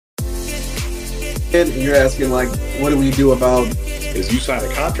And you're asking like, what do we do about? Because you signed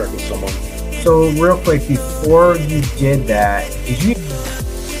a contract with someone. So real quick, before you did that, did you?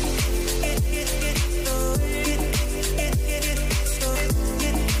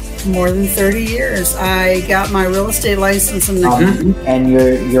 More than 30 years. I got my real estate license in and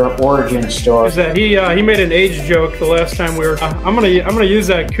your origin story. Is that he made an age joke the last time we were. I'm gonna use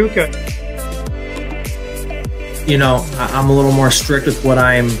that kuka. You know, I'm a little more strict with what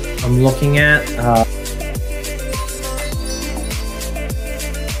I'm looking at.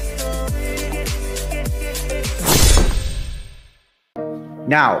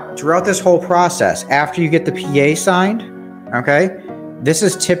 Now, throughout this whole process, after you get the PA signed, okay, this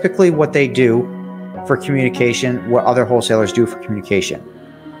is typically what they do for communication, what other wholesalers do for communication.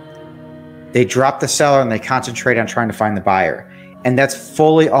 They drop the seller and they concentrate on trying to find the buyer. And that's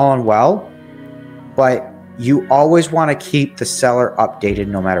fully all and well, but you always want to keep the seller updated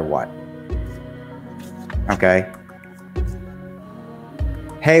no matter what. Okay?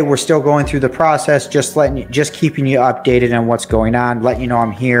 Hey, we're still going through the process, just keeping you updated on what's going on, letting you know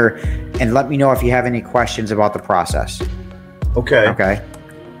I'm here, and let me know if you have any questions about the process. Okay. Okay.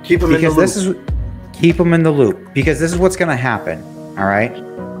 Keep them in the loop. Keep them in the loop, because this is what's going to happen. All right.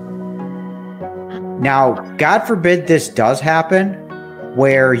 Now, God forbid this does happen,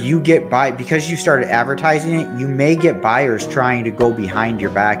 where you get because you started advertising it, you may get buyers trying to go behind your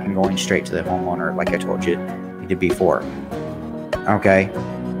back and going straight to the homeowner, like I told you did before. Okay.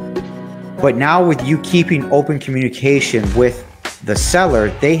 But now with you keeping open communication with the seller,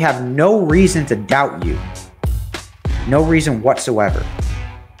 they have no reason to doubt you. No reason whatsoever.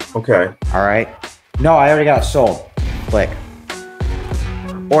 Okay. All right. No, I already got it sold. Click.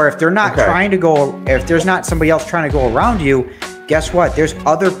 Or if they're not trying to go, if there's not somebody else trying to go around you, guess what? There's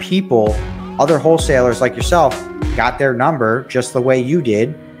other people, other wholesalers like yourself, got their number just the way you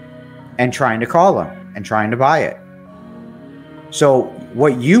did and trying to call them and trying to buy it. So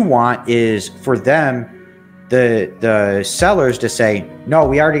what you want is for them, the sellers to say, no,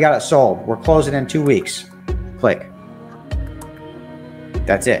 we already got it sold. We're closing in 2 weeks. Click.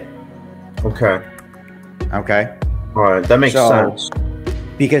 That's it. Okay. Okay. All right. That makes sense.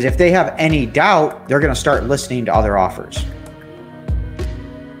 Because if they have any doubt, they're going to start listening to other offers.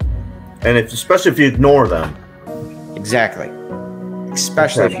 And especially if you ignore them. Exactly.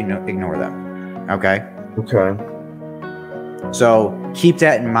 Especially if you ignore them. Okay. Okay. So keep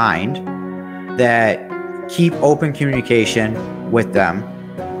that in mind, that keep open communication with them.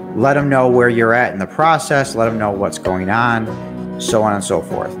 Let them know where you're at in the process. Let them know what's going on, so on and so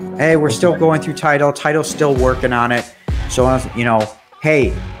forth. Hey, we're still going through title. Title's still working on it. So, you know,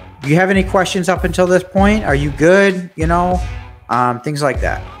 hey, do you have any questions up until this point? Are you good? You know, things like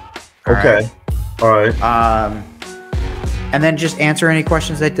that. Okay. All right. And then just answer any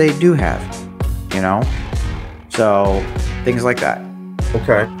questions that they do have, you know? So things like that.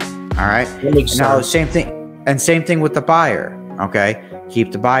 Okay. All right. That makes sense. Now, same thing with the buyer. Okay.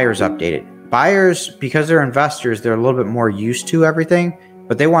 Keep the buyers updated. Buyers, because they're investors, they're a little bit more used to everything,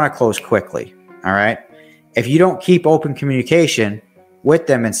 but they want to close quickly. All right. If you don't keep open communication with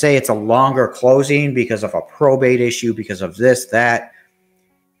them and say it's a longer closing because of a probate issue, because of this, that,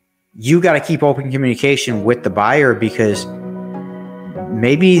 you got to keep open communication with the buyer, because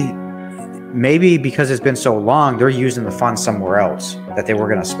maybe because it's been so long, they're using the funds somewhere else that they were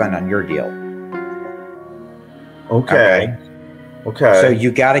going to spend on your deal. Okay. So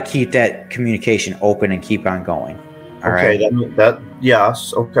you got to keep that communication open and keep on going. All right.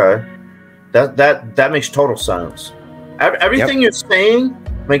 Yes. Okay. That makes total sense. Everything you're saying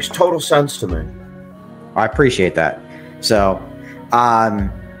makes total sense to me. I appreciate that. So,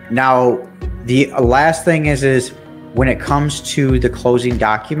 now the last thing is when it comes to the closing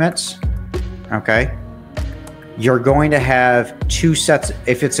documents, okay, you're going to have 2 sets.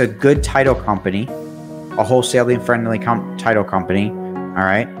 If it's a good title company, a wholesaling friendly title company, all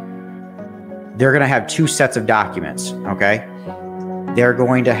right, they're going to have 2 sets of documents. Okay. They're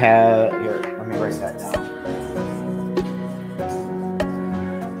going to have, here, let me write that down.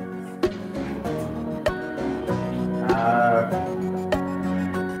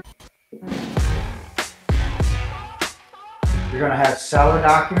 You're going to have seller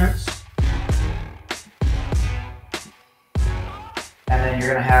documents, and then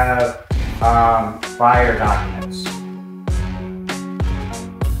you're going to have buyer documents.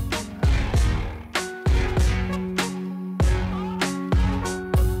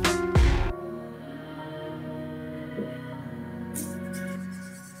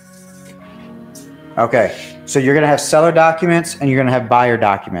 Okay, so you're going to have seller documents and you're going to have buyer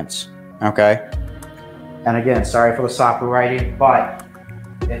documents. Okay. And again, sorry for the sloppy writing, but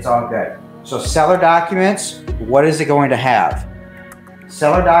it's all good. So seller documents, what is it going to have?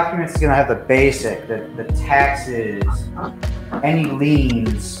 Seller documents is going to have the basic, the taxes, any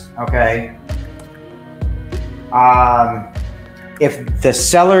liens, okay? If the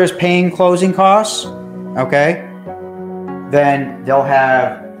seller is paying closing costs, okay, then they'll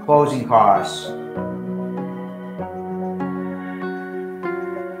have closing costs.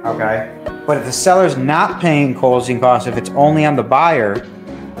 Okay. But if the seller's not paying closing costs, if it's only on the buyer,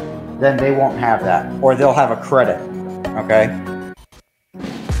 then they won't have that, or they'll have a credit. Okay.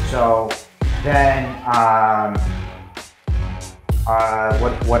 So then,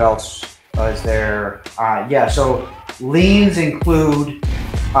 what else is there? Yeah. So liens include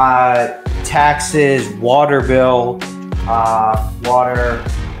taxes, water bill, water,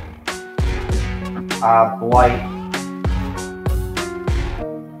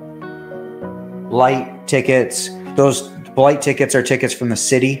 blight tickets. Those blight tickets are tickets from the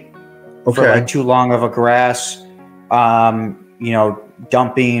city for like too long of a grass,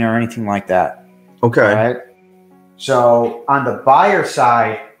 dumping or anything like that. Okay. All right. So on the buyer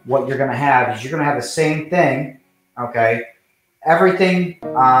side, what you're going to have is you're going to have the same thing. Okay. Everything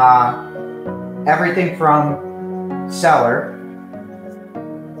from seller.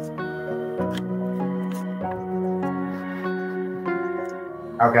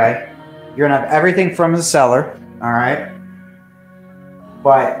 Okay. You're going to have everything from the seller. All right.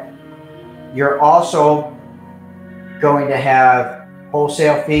 But you're also going to have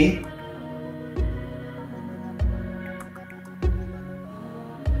wholesale fee.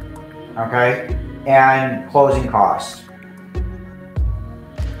 Okay. And closing costs.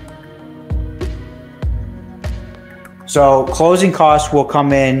 So closing costs will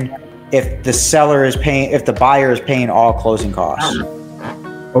come in if the seller is paying, if the buyer is paying all closing costs.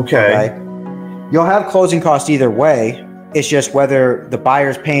 Okay. You'll have closing costs either way. It's just whether the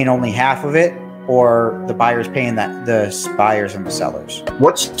buyer's paying only half of it or the buyer's paying the buyers and the sellers.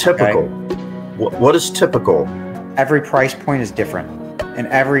 What's typical? Okay? What is typical? Every price point is different, and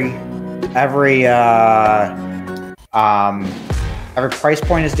every price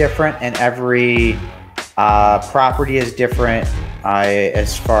point is different, and every property is different.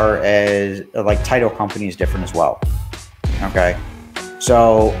 As far as like title company is different as well. Okay.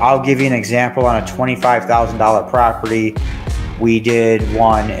 So I'll give you an example on a $25,000 property. We did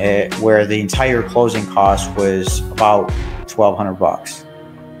one where the entire closing cost was about $1,200.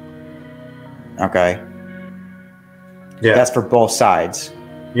 Okay. Yeah. That's for both sides.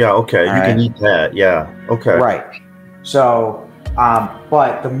 Yeah. Okay. All you right. can eat that. Yeah. Okay. Right. So,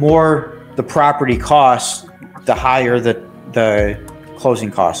 but the more the property costs, the higher the closing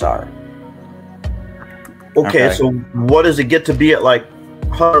costs are. Okay, so what does it get to be at like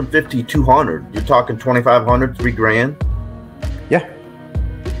 150, 200? You're talking 2,500, $3,000? Yeah.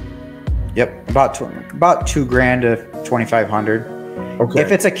 Yep. About $2,000 to 2,500. Okay.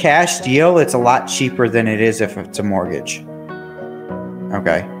 If it's a cash deal, it's a lot cheaper than it is if it's a mortgage.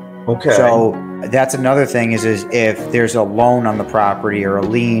 Okay. Okay. So that's another thing is if there's a loan on the property or a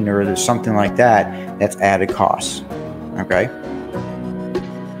lien or there's something like that, that's added costs. Okay.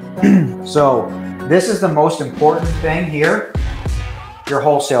 So this is the most important thing here, your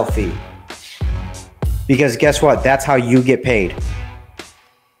wholesale fee. Because guess what? That's how you get paid.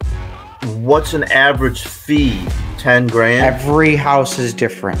 What's an average fee? 10 grand? Every house is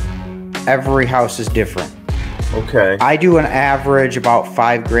different. Every house is different. Okay. I do an average about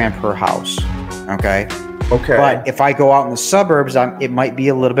 $5,000 per house. Okay. Okay. But if I go out in the suburbs, it might be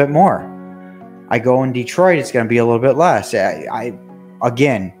a little bit more. I go in Detroit, it's going to be a little bit less.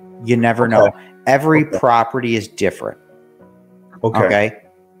 Again, you never know. Every property is different. Okay.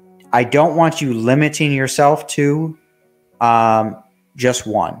 I don't want you limiting yourself to just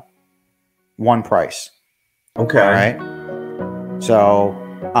one price. Okay. All right. So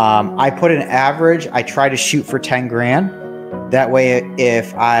I put an average. I try to shoot for 10 grand. That way,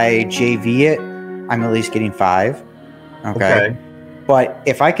 if I JV it, I'm at least getting 5. Okay. But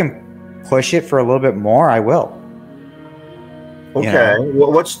if I can push it for a little bit more, I will. Okay.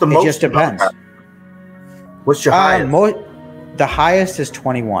 Well, what's the most? It just depends. What's your highest? The highest is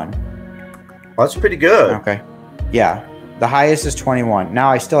 21. Well, that's pretty good. Okay. Yeah. The highest is 21. Now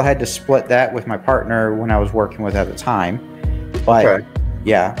I still had to split that with my partner when I was working with at the time. But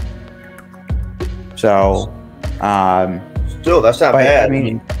yeah. So still, that's not bad. I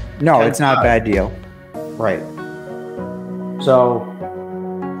mean, no, it's not a bad deal. Right. So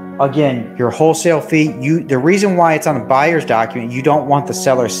again, your wholesale fee, the reason why it's on the buyer's document, you don't want the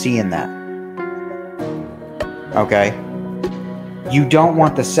seller seeing that. Okay? You don't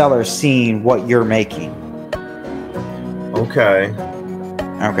want the seller seeing what you're making. Okay.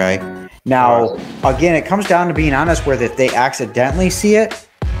 Okay. Now, again, it comes down to being honest, where if they accidentally see it,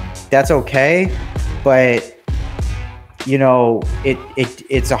 that's okay. But, you know,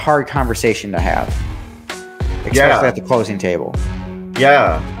 it's a hard conversation to have, especially at the closing table.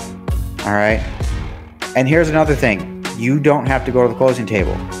 Yeah. All right. And here's another thing. You don't have to go to the closing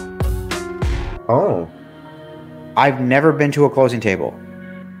table. Oh. I've never been to a closing table.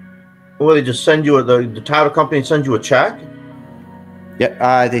 Well, they just send you the title company sends you a check?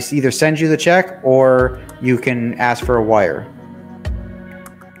 Yeah, they either send you the check or you can ask for a wire.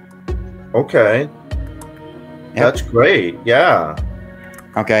 Okay. Yep. That's great. Yeah.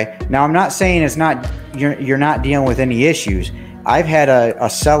 Okay. Now, I'm not saying it's not you're not dealing with any issues. I've had a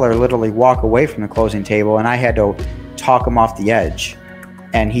seller literally walk away from the closing table, and I had to talk him off the edge,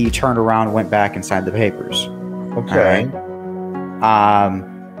 and he turned around and went back and signed the papers. Okay.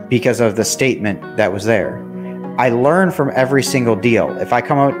 Because of the statement that was there. I learn from every single deal. If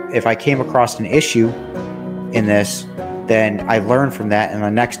I came across an issue in this, then I learn from that, and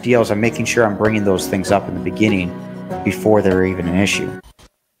the next deals, I'm making sure I'm bringing those things up in the beginning before they're even an issue.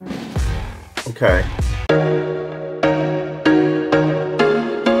 Okay.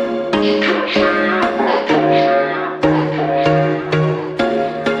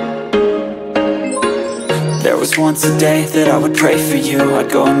 There was once a day that I would pray for you.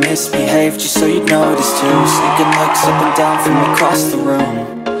 I'd go and misbehave just so you'd notice too. Sneaking looks up and down from across the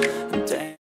room.